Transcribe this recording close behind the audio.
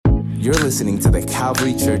You're listening to the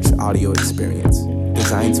Calvary Church audio experience,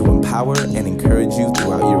 designed to empower and encourage you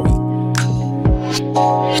throughout your week.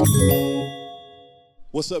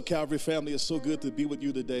 What's up, Calvary family? It's so good to be with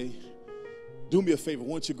you today. Do me a favor.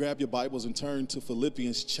 Why don't you grab your Bibles and turn to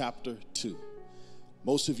Philippians chapter 2.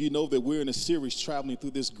 Most of you know that we're in a series traveling through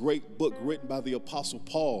this great book written by the Apostle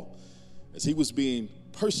Paul as he was being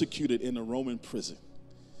persecuted in a Roman prison.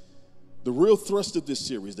 The real thrust of this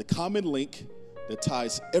series, the common link that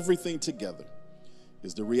ties everything together,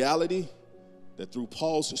 is the reality that through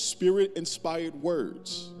Paul's Spirit-inspired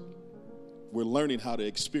words, we're learning how to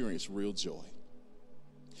experience real joy.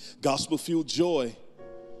 Gospel-fueled joy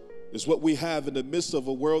is what we have in the midst of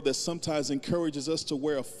a world that sometimes encourages us to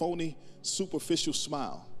wear a phony, superficial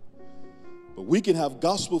smile. But we can have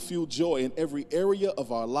gospel-fueled joy in every area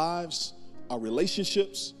of our lives, our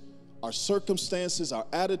relationships, our circumstances, our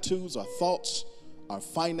attitudes, our thoughts, our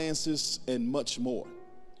finances, and much more.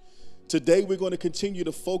 Today, we're going to continue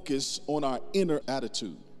to focus on our inner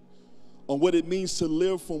attitude, on what it means to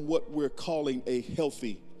live from what we're calling a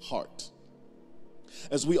healthy heart.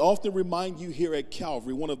 As we often remind you here at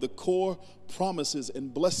Calvary, one of the core promises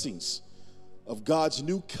and blessings of God's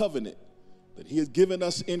new covenant that he has given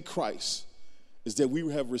us in Christ is that we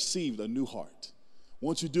have received a new heart.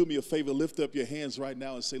 Won't you do me a favor, lift up your hands right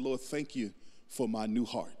now and say, Lord, thank you for my new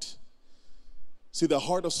heart. See, the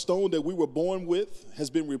heart of stone that we were born with has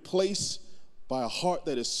been replaced by a heart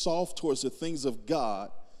that is soft towards the things of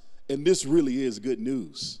God, and this really is good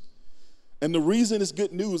news. And the reason it's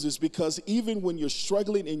good news is because even when you're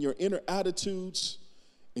struggling in your inner attitudes,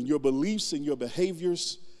 in your beliefs, and your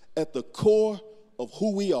behaviors, at the core of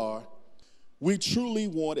who we are, we truly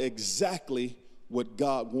want exactly what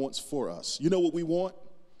God wants for us. You know what we want?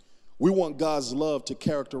 We want God's love to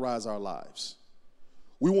characterize our lives.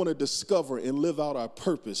 We want to discover and live out our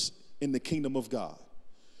purpose in the kingdom of God.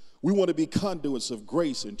 We want to be conduits of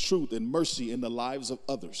grace and truth and mercy in the lives of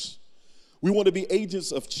others. We want to be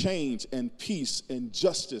agents of change and peace and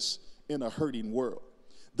justice in a hurting world.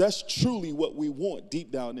 That's truly what we want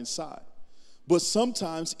deep down inside. But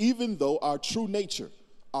sometimes, even though our true nature,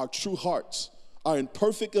 our true hearts are in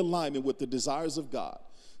perfect alignment with the desires of God,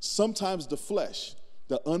 sometimes the flesh,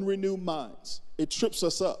 the unrenewed minds, it trips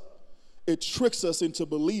us up. It tricks us into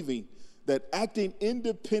believing that acting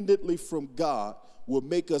independently from God will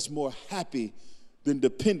make us more happy than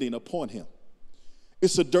depending upon him.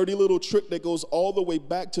 It's a dirty little trick that goes all the way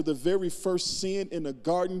back to the very first sin in the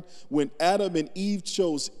garden when Adam and Eve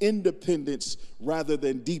chose independence rather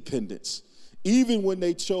than dependence. Even when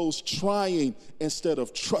they chose trying instead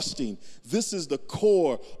of trusting, this is the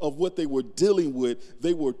core of what they were dealing with.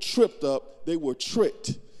 They were tripped up, they were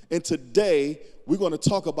tricked. And today, we're going to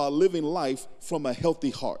talk about living life from a healthy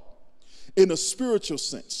heart. In a spiritual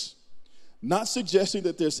sense, not suggesting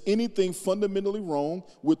that there's anything fundamentally wrong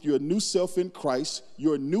with your new self in Christ,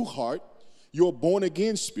 your new heart, your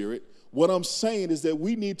born-again spirit. What I'm saying is that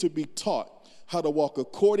we need to be taught how to walk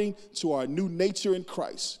according to our new nature in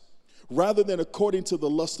Christ. Rather than according to the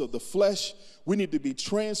lust of the flesh, we need to be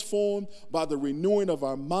transformed by the renewing of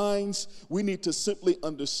our minds. We need to simply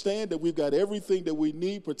understand that we've got everything that we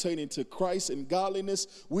need pertaining to Christ and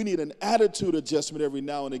godliness. We need an attitude adjustment every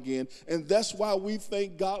now and again. And that's why we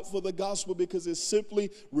thank God for the gospel, because it's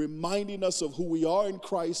simply reminding us of who we are in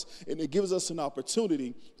Christ, and it gives us an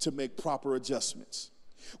opportunity to make proper adjustments.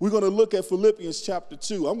 We're going to look at Philippians chapter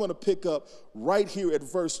 2. I'm going to pick up right here at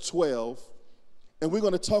verse 12. And we're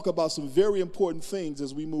going to talk about some very important things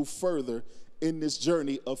as we move further in this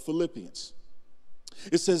journey of Philippians.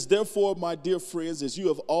 It says, therefore, my dear friends, as you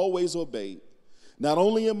have always obeyed, not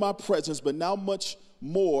only in my presence, but now much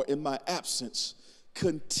more in my absence,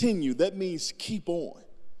 continue. That means keep on.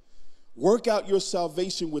 Work out your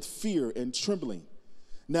salvation with fear and trembling.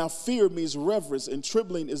 Now, fear means reverence, and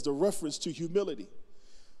trembling is the reference to humility.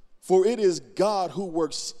 For it is God who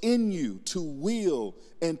works in you to will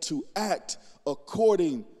and to act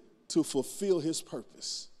according to fulfill his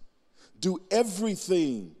purpose. Do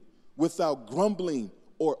everything without grumbling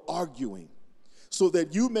or arguing, so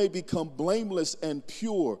that you may become blameless and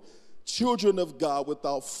pure, children of God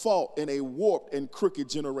without fault in a warped and crooked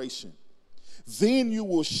generation. Then you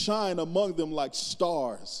will shine among them like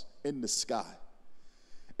stars in the sky,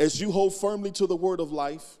 as you hold firmly to the word of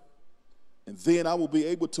life. And then I will be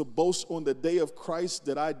able to boast on the day of Christ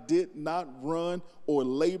that I did not run or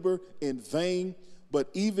labor in vain. But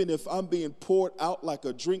even if I'm being poured out like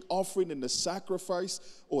a drink offering in the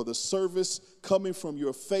sacrifice or the service coming from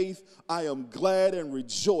your faith, I am glad and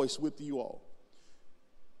rejoice with you all.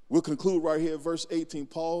 We'll conclude right here at verse 18.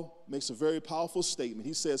 Paul makes a very powerful statement.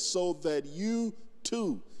 He says, so that you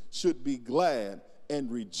too should be glad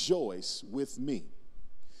and rejoice with me.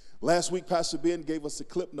 Last week, Pastor Ben gave us the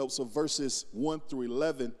clip notes of verses 1 through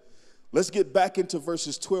 11. Let's get back into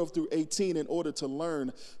verses 12 through 18 in order to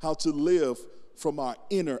learn how to live from our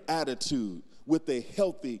inner attitude with a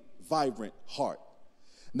healthy, vibrant heart.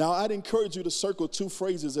 Now, I'd encourage you to circle two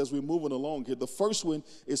phrases as we're moving along here. The first one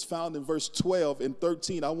is found in verse 12 and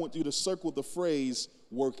 13. I want you to circle the phrase,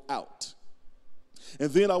 work out. And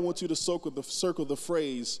then I want you to circle the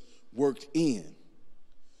phrase, worked in.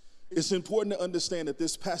 It's important to understand that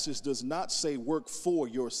this passage does not say work for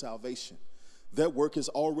your salvation. That work has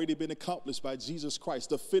already been accomplished by Jesus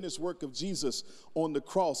Christ, the finished work of Jesus on the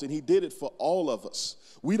cross, and he did it for all of us.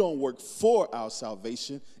 We don't work for our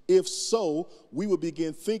salvation. If so, we will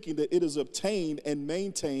begin thinking that it is obtained and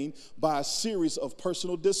maintained by a series of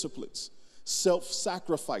personal disciplines,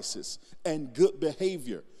 self-sacrifices, and good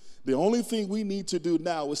behavior. The only thing we need to do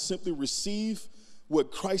now is simply receive what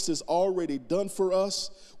Christ has already done for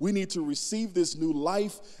us. We need to receive this new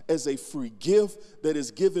life as a free gift that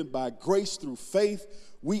is given by grace through faith.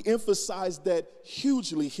 We emphasize that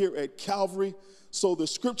hugely here at Calvary. So the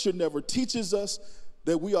scripture never teaches us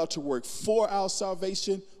that we are to work for our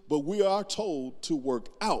salvation, but we are told to work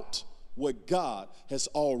out what God has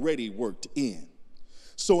already worked in.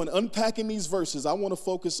 So in unpacking these verses, I want to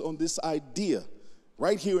focus on this idea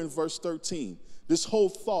right here in verse 13, this whole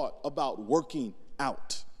thought about working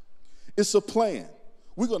out. It's a plan.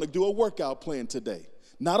 We're going to do a workout plan today.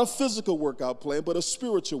 Not a physical workout plan, but a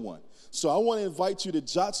spiritual one. So I want to invite you to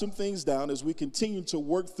jot some things down as we continue to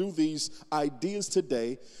work through these ideas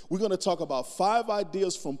today. We're going to talk about 5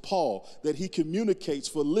 ideas from Paul that he communicates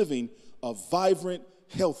for living a vibrant,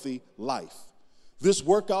 healthy life. This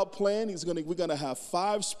workout plan, we're going to have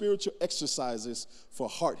 5 spiritual exercises for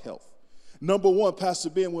heart health. Number 1, Pastor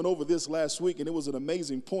Ben went over this last week, and it was an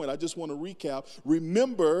amazing point. I just want to recap.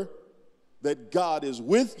 Remember that God is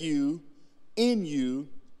with you, in you,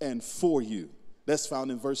 and for you. That's found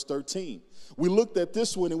in verse 13. We looked at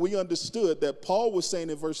this one, and we understood that Paul was saying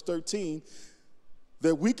in verse 13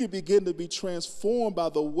 that we could begin to be transformed by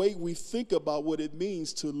the way we think about what it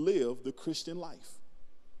means to live the Christian life.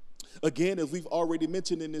 Again, as we've already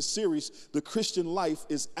mentioned in this series, the Christian life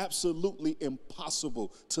is absolutely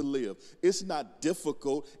impossible to live. It's not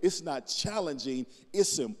difficult. It's not challenging.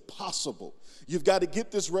 It's impossible. You've got to get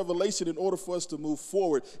this revelation in order for us to move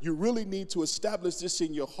forward. You really need to establish this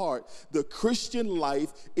in your heart. The Christian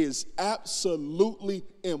life is absolutely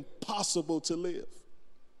impossible to live.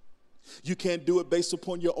 You can't do it based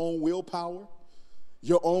upon your own willpower,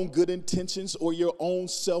 your own good intentions, or your own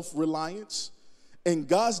self-reliance. And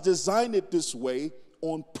God's designed it this way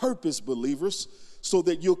on purpose, believers, so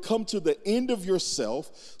that you'll come to the end of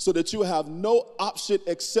yourself, so that you have no option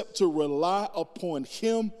except to rely upon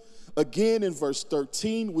him. Again, in verse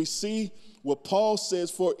 13, we see what Paul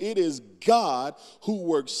says, for it is God who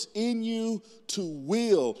works in you to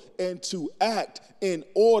will and to act in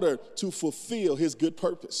order to fulfill his good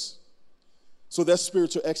purpose. So that's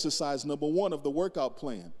spiritual exercise number 1 of the workout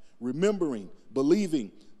plan. Remembering,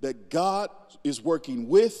 believing that God is working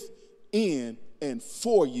with, in, and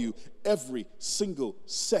for you every single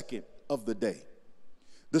second of the day.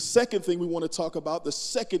 The second thing we want to talk about, the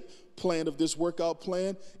second plan of this workout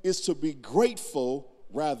plan, is to be grateful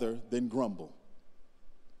rather than grumble.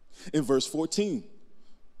 In verse 14,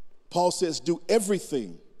 Paul says, do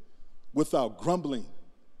everything without grumbling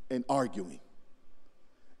and arguing.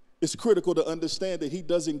 It's critical to understand that he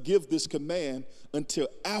doesn't give this command until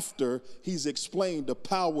after he's explained the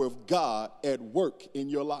power of God at work in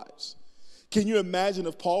your lives. Can you imagine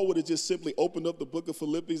if Paul would have just simply opened up the book of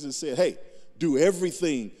Philippians and said, hey, do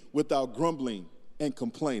everything without grumbling and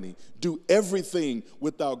complaining. Do everything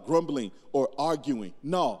without grumbling or arguing.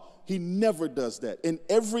 No, he never does that. In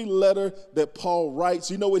every letter that Paul writes,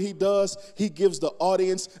 you know what he does? He gives the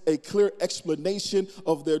audience a clear explanation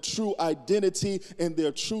of their true identity and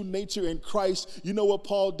their true nature in Christ. You know what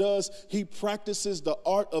Paul does? He practices the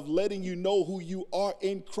art of letting you know who you are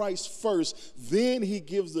in Christ first. Then he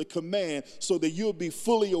gives the command so that you'll be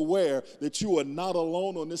fully aware that you are not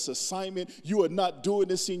alone on this assignment. You are not doing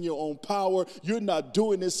this in your own power. You're not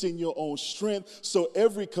doing this in your own strength. So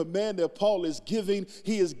every command that Paul is giving,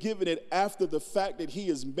 he is giving it after the fact that he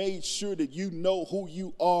has made sure that you know who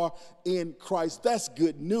you are in Christ. That's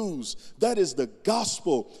good news. That is the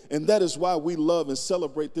gospel, and that is why we love and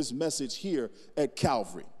celebrate this message here at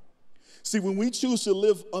Calvary. See, when we choose to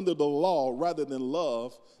live under the law rather than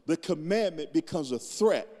love, the commandment becomes a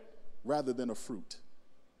threat rather than a fruit.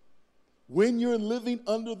 When you're living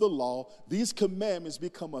under the law, these commandments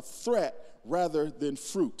become a threat rather than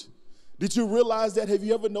fruit. Did you realize that? Have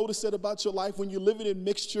you ever noticed that about your life? When you're living in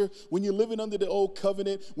mixture, when you're living under the old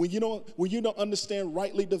covenant, when you don't understand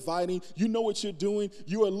rightly dividing, you know what you're doing.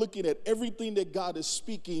 You are looking at everything that God is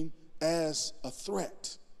speaking as a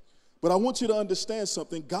threat. But I want you to understand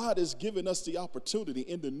something. God has given us the opportunity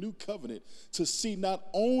in the new covenant to see not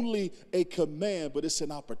only a command, but it's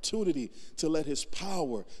an opportunity to let his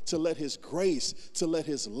power, to let his grace, to let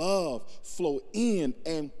his love flow in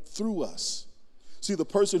and through us. See, the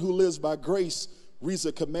person who lives by grace reads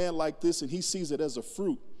a command like this and he sees it as a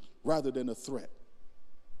fruit rather than a threat.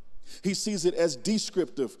 He sees it as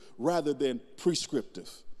descriptive rather than prescriptive.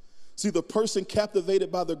 See, the person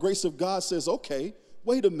captivated by the grace of God says, okay,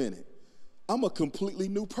 wait a minute. I'm a completely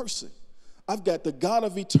new person. I've got the God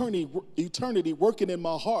of eternity working in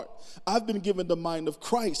my heart. I've been given the mind of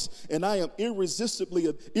Christ, and I am irreversibly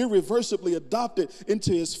adopted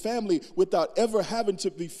into his family without ever having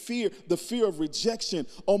to be the fear of rejection.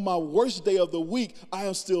 On my worst day of the week, I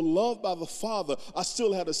am still loved by the Father. I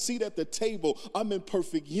still have a seat at the table. I'm in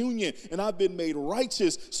perfect union, and I've been made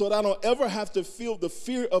righteous so that I don't ever have to feel the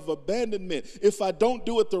fear of abandonment if I don't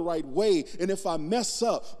do it the right way and if I mess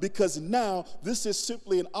up, because now this is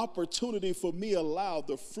simply an opportunity for me allow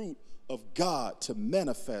the fruit of God to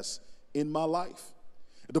manifest in my life.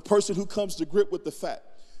 The person who comes to grip with the fact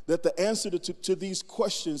that the answer to these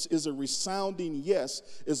questions is a resounding yes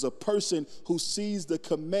is a person who sees the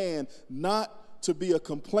command not to be a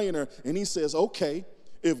complainer, and he says, okay,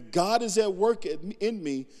 if God is at work in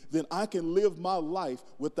me, then I can live my life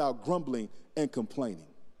without grumbling and complaining.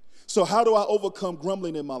 So how do I overcome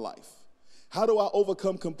grumbling in my life? How do I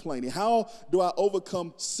overcome complaining? How do I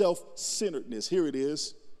overcome self-centeredness? Here it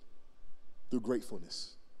is, through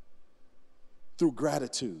gratefulness, through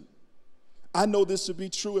gratitude. I know this to be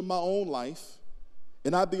true in my own life,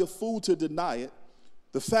 and I'd be a fool to deny it.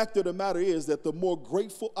 The fact of the matter is that the more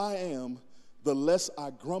grateful I am, the less I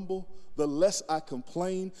grumble, the less I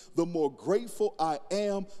complain. The more grateful I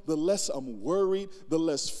am, the less I'm worried, the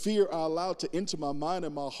less fear I allow to enter my mind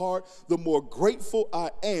and my heart. The more grateful I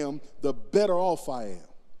am, the better off I am.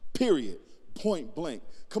 Period. Point blank.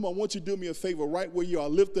 Come on, won't you do me a favor right where you are?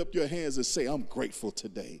 Lift up your hands and say, I'm grateful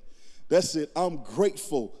today. That's it. I'm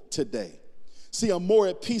grateful today. See, I'm more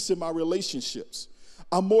at peace in my relationships.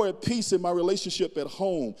 I'm more at peace in my relationship at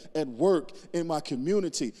home, at work, in my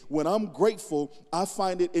community. When I'm grateful, I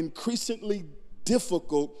find it increasingly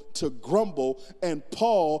difficult to grumble, and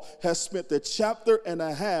Paul has spent the chapter and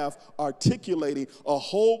a half articulating a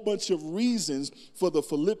whole bunch of reasons for the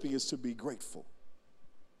Philippians to be grateful.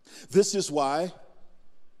 This is why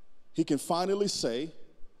he can finally say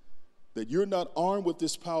that you're not armed with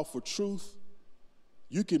this powerful truth.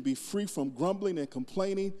 You can be free from grumbling and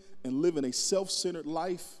complaining and living a self-centered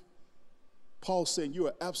life. Paul's saying you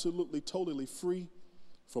are absolutely, totally free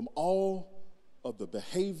from all of the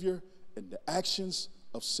behavior and the actions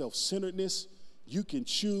of self-centeredness. You can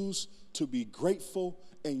choose to be grateful,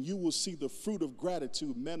 and you will see the fruit of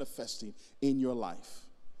gratitude manifesting in your life.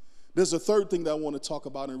 There's a third thing that I want to talk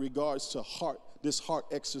about in regards to this heart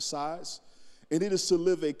exercise, and it is to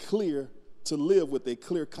live with a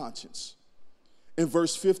clear conscience. In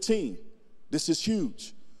verse 15, this is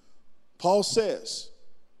huge. Paul says,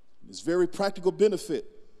 this very practical benefit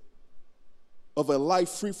of a life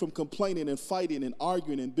free from complaining and fighting and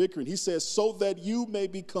arguing and bickering. He says, so that you may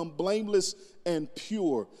become blameless and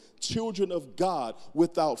pure, children of God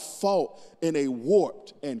without fault in a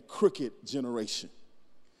warped and crooked generation.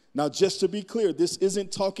 Now, just to be clear, this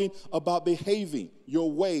isn't talking about behaving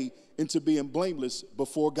your way into being blameless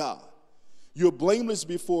before God. You're blameless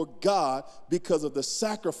before God because of the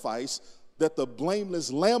sacrifice that the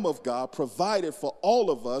blameless Lamb of God provided for all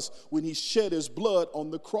of us when he shed his blood on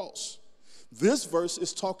the cross. This verse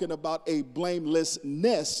is talking about a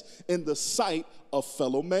blamelessness in the sight of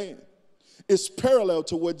fellow man. It's parallel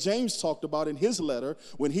to what James talked about in his letter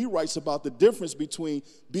when he writes about the difference between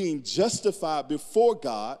being justified before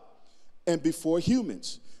God and before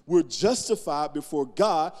humans. We're justified before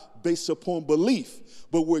God based upon belief,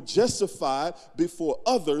 but we're justified before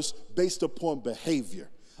others based upon behavior.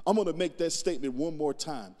 I'm going to make that statement one more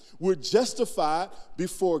time. We're justified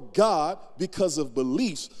before God because of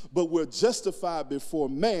beliefs, but we're justified before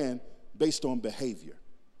man based on behavior.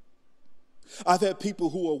 I've had people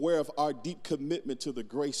who are aware of our deep commitment to the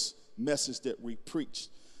grace message that we preach.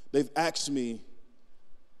 They've asked me,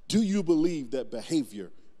 do you believe that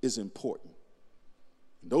behavior is important?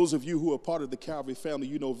 And those of you who are part of the Calvary family,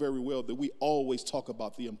 you know very well that we always talk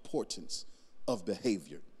about the importance of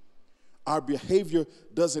behavior. Our behavior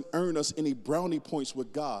doesn't earn us any brownie points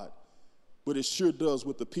with God, but it sure does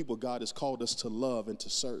with the people God has called us to love and to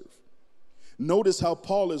serve. Notice how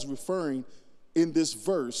Paul is referring in this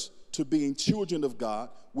verse to being children of God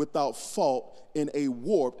without fault in a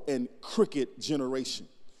warped and crooked generation.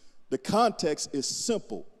 The context is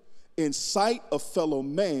simple. In sight of fellow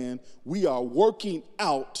man, we are working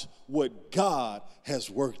out what God has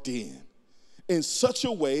worked in such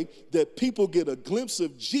a way that people get a glimpse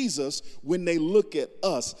of Jesus when they look at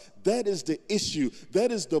us. That is the issue. That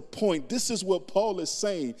is the point. This is what Paul is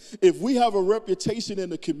saying. If we have a reputation in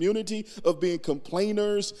the community of being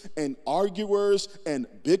complainers and arguers and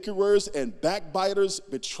bickerers and backbiters,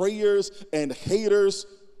 betrayers and haters,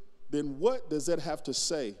 then what does that have to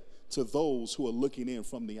say to those who are looking in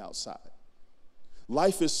from the outside?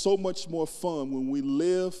 Life is so much more fun when we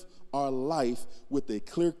live our life with a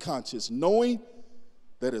clear conscience, knowing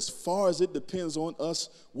that as far as it depends on us,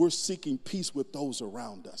 we're seeking peace with those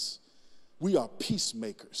around us. We are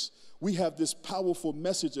peacemakers. We have this powerful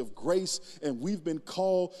message of grace, and we've been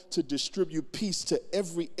called to distribute peace to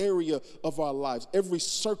every area of our lives, every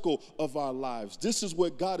circle of our lives. This is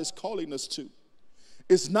what God is calling us to.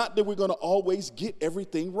 It's not that we're going to always get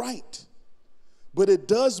everything right, but it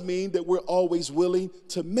does mean that we're always willing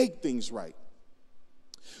to make things right.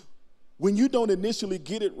 When you don't initially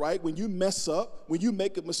get it right, when you mess up, when you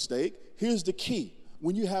make a mistake, here's the key.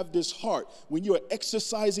 When you have this heart, when you are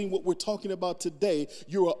exercising what we're talking about today,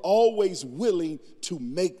 you are always willing to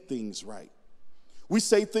make things right. We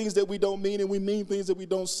say things that we don't mean, and we mean things that we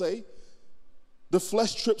don't say. The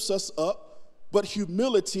flesh trips us up, but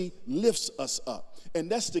humility lifts us up. And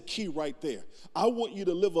that's the key right there. I want you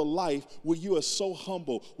to live a life where you are so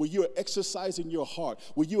humble, where you are exercising your heart,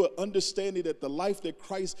 where you are understanding that the life that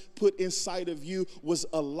Christ put inside of you was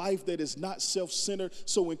a life that is not self-centered.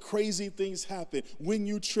 So when crazy things happen, when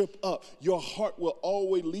you trip up, your heart will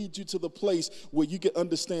always lead you to the place where you can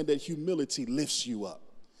understand that humility lifts you up.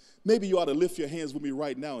 Maybe you ought to lift your hands with me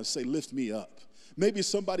right now and say, lift me up. Maybe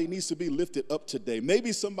somebody needs to be lifted up today.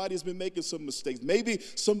 Maybe somebody's been making some mistakes. Maybe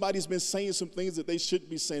somebody's been saying some things that they shouldn't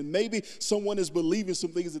be saying. Maybe someone is believing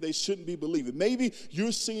some things that they shouldn't be believing. Maybe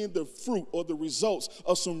you're seeing the fruit or the results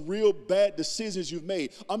of some real bad decisions you've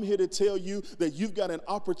made. I'm here to tell you that you've got an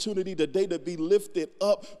opportunity today to be lifted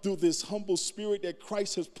up through this humble spirit that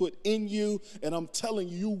Christ has put in you. And I'm telling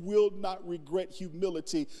you, you will not regret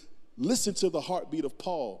humility. Listen to the heartbeat of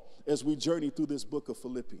Paul as we journey through this book of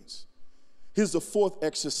Philippians. Here's the fourth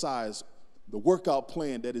exercise, the workout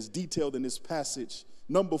plan that is detailed in this passage.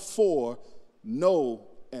 Number 4, know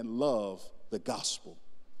and love the gospel.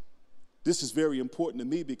 This is very important to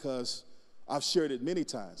me because I've shared it many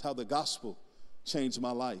times, how the gospel changed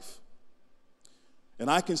my life.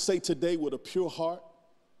 And I can say today with a pure heart,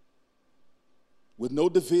 with no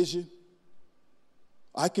division,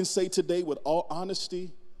 I can say today with all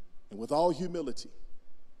honesty and with all humility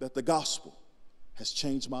that the gospel has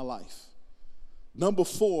changed my life. Number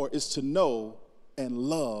 4 is to know and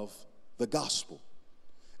love the gospel.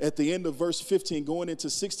 At the end of verse 15, going into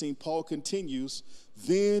 16, Paul continues,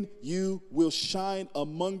 then you will shine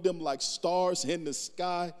among them like stars in the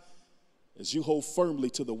sky as you hold firmly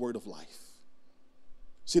to the word of life.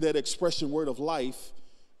 See, that expression, word of life,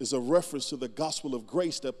 is a reference to the gospel of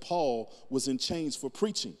grace that Paul was in chains for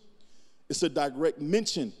preaching. It's a direct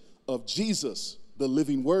mention of Jesus, the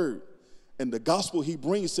living word, and the gospel he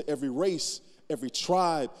brings to every race, every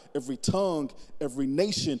tribe, every tongue, every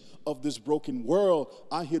nation of this broken world.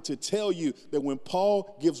 I'm here to tell you that when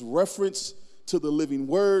Paul gives reference to the living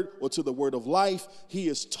word or to the word of life, he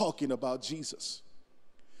is talking about Jesus.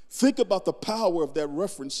 Think about the power of that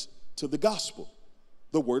reference to the gospel,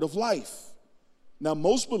 the word of life. Now,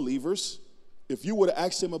 most believers, if you were to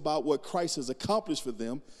ask them about what Christ has accomplished for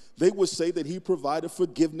them, they would say that he provided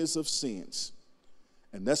forgiveness of sins.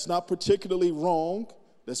 And that's not particularly wrong.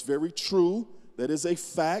 That's very true. That is a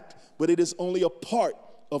fact, but it is only a part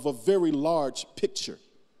of a very large picture.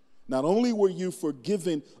 Not only were you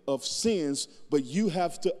forgiven of sins, but you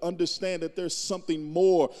have to understand that there's something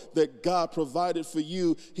more that God provided for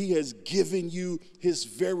you. He has given you his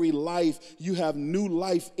very life. You have new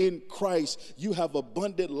life in Christ. You have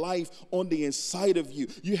abundant life on the inside of you.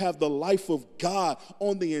 You have the life of God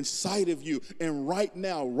on the inside of you. And right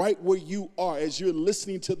now, right where you are, as you're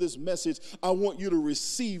listening to this message, I want you to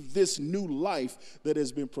receive this new life that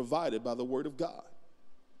has been provided by the word of God.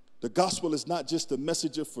 The gospel is not just a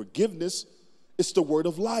message of forgiveness, it's the word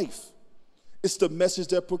of life. It's the message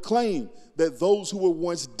that proclaims that those who were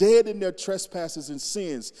once dead in their trespasses and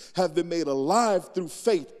sins have been made alive through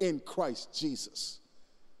faith in Christ Jesus.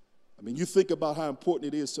 I mean, you think about how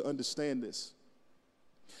important it is to understand this.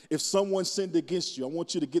 If someone sinned against you, I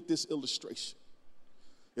want you to get this illustration.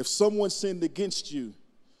 If someone sinned against you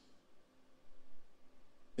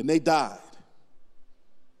and they died,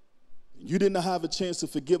 You didn't have a chance to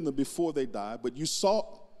forgive them before they died, but you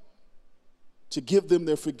sought to give them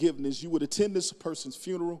their forgiveness. You would attend this person's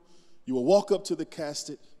funeral. You would walk up to the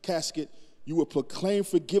casket. You would proclaim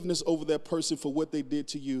forgiveness over that person for what they did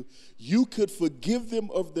to you. You could forgive them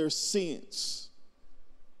of their sins.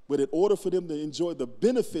 But in order for them to enjoy the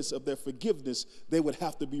benefits of their forgiveness, they would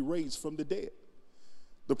have to be raised from the dead.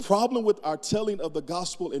 The problem with our telling of the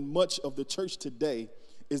gospel in much of the church today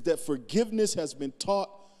is that forgiveness has been taught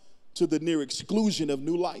to the near exclusion of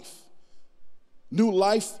new life. New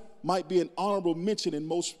life might be an honorable mention in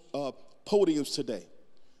most podiums today.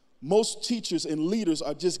 Most teachers and leaders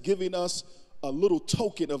are just giving us a little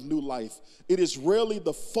token of new life. It is rarely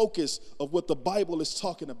the focus of what the Bible is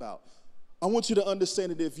talking about. I want you to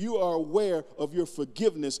understand that if you are aware of your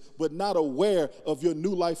forgiveness but not aware of your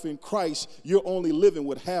new life in Christ, you're only living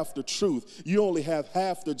with half the truth. You only have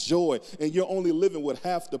half the joy, and you're only living with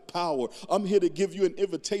half the power. I'm here to give you an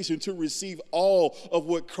invitation to receive all of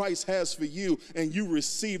what Christ has for you, and you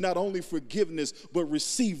receive not only forgiveness but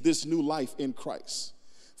receive this new life in Christ.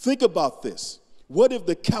 Think about this. What if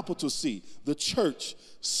the capital C, the church,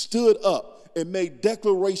 stood up and made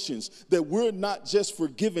declarations that we're not just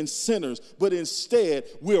forgiven sinners, but instead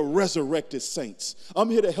we're resurrected saints? I'm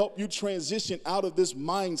here to help you transition out of this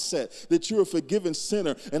mindset that you're a forgiven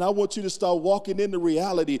sinner, and I want you to start walking in the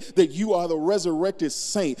reality that you are the resurrected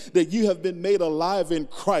saint, that you have been made alive in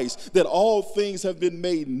Christ, that all things have been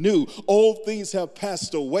made new, old things have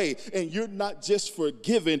passed away, and you're not just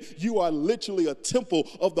forgiven, you are literally a temple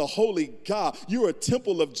of the Holy God. You're a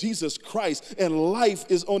temple of Jesus Christ, and life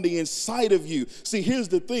is on the inside of you. See, here's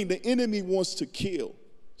the thing. The enemy wants to kill,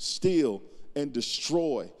 steal, and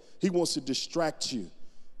destroy. He wants to distract you.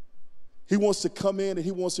 He wants to come in and he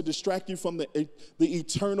wants to distract you from the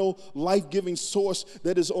eternal, life-giving source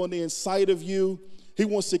that is on the inside of you. He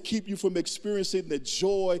wants to keep you from experiencing the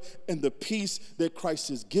joy and the peace that Christ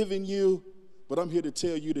has given you. But I'm here to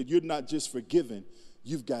tell you that you're not just forgiven.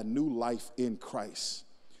 You've got new life in Christ.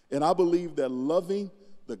 And I believe that loving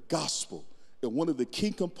the gospel is one of the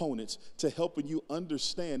key components to helping you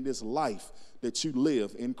understand this life that you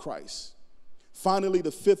live in Christ. Finally,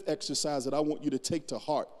 the fifth exercise that I want you to take to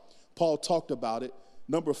heart, Paul talked about it.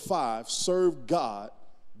 Number 5, serve God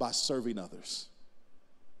by serving others.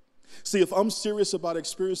 See, if I'm serious about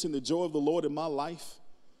experiencing the joy of the Lord in my life,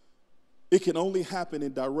 it can only happen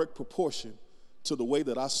in direct proportion to the way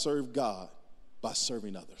that I serve God by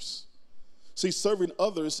serving others. See, serving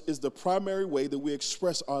others is the primary way that we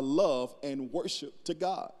express our love and worship to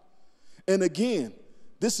God. And again,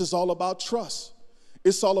 this is all about trust.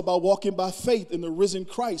 It's all about walking by faith in the risen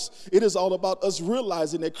Christ. It is all about us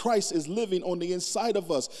realizing that Christ is living on the inside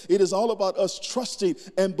of us. It is all about us trusting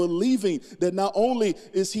and believing that not only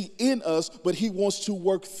is he in us, but he wants to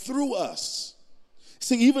work through us.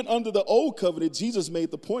 See, even under the old covenant, Jesus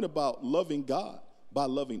made the point about loving God by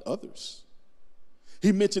loving others.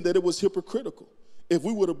 He mentioned that it was hypocritical if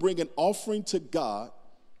we were to bring an offering to God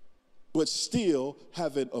but still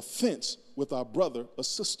have an offense with our brother or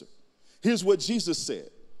sister. Here's what Jesus said,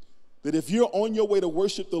 that if you're on your way to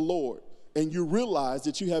worship the Lord and you realize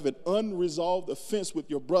that you have an unresolved offense with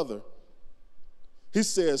your brother, he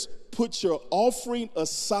says, put your offering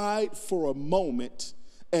aside for a moment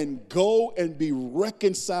and go and be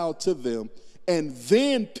reconciled to them, and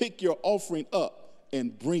then pick your offering up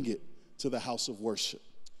and bring it to the house of worship.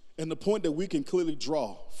 And the point that we can clearly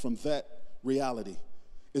draw from that reality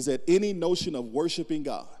is that any notion of worshiping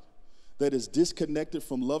God that is disconnected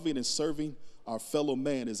from loving and serving our fellow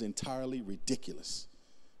man is entirely ridiculous.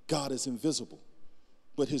 God is invisible,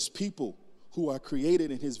 but his people who are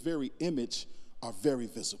created in his very image are very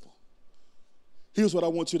visible. Here's what I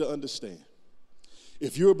want you to understand.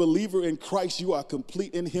 If you're a believer in Christ, you are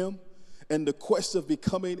complete in him. And the quest of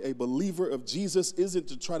becoming a believer of Jesus isn't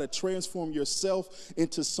to try to transform yourself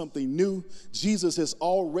into something new. Jesus has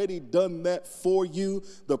already done that for you.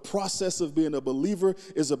 The process of being a believer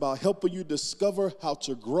is about helping you discover how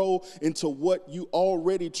to grow into what you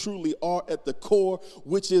already truly are at the core,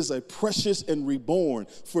 which is a precious and reborn,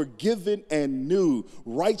 forgiven and new,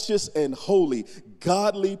 righteous and holy,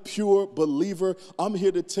 godly, pure believer. I'm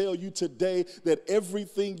here to tell you today that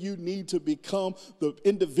everything you need to become the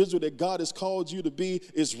individual that God has called you to be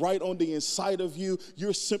is right on the inside of you.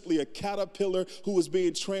 You're simply a caterpillar who is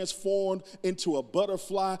being transformed into a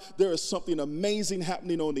butterfly. There is something amazing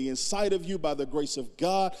happening on the inside of you by the grace of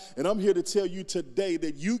God. And I'm here to tell you today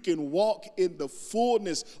that you can walk in the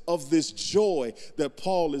fullness of this joy that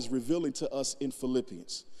Paul is revealing to us in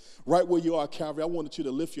Philippians. Right where you are, Calvary, I wanted you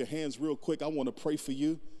to lift your hands real quick. I want to pray for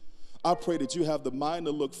you. I pray that you have the mind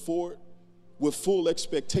to look forward with full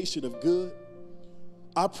expectation of good.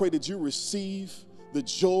 I pray that you receive the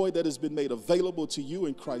joy that has been made available to you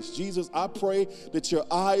in Christ Jesus. I pray that your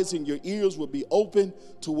eyes and your ears will be open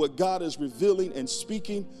to what God is revealing and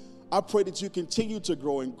speaking. I pray that you continue to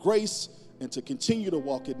grow in grace and to continue to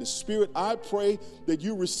walk in the Spirit. I pray that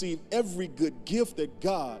you receive every good gift that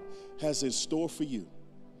God has in store for you.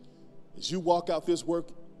 As you walk out this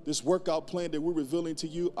workout plan that we're revealing to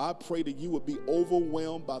you, I pray that you will be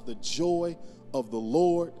overwhelmed by the joy of the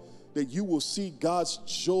Lord, that you will see God's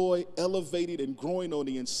joy elevated and growing on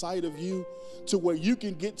the inside of you to where you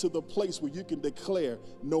can get to the place where you can declare,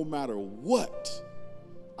 no matter what,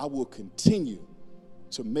 I will continue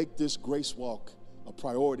to make this grace walk a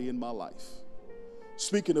priority in my life.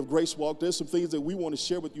 Speaking of grace walk, there's some things that we want to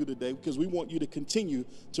share with you today because we want you to continue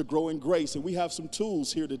to grow in grace. And we have some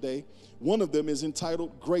tools here today. One of them is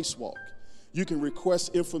entitled Grace Walk. You can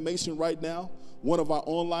request information right now. One of our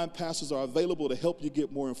online pastors are available to help you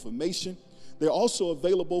get more information. They're also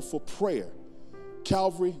available for prayer.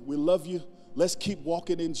 Calvary, we love you. Let's keep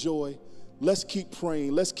walking in joy. Let's keep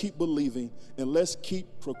praying. Let's keep believing. And let's keep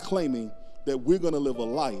proclaiming that we're going to live a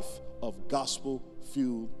life of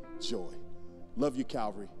gospel-fueled joy. Love you,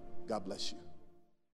 Calvary. God bless you.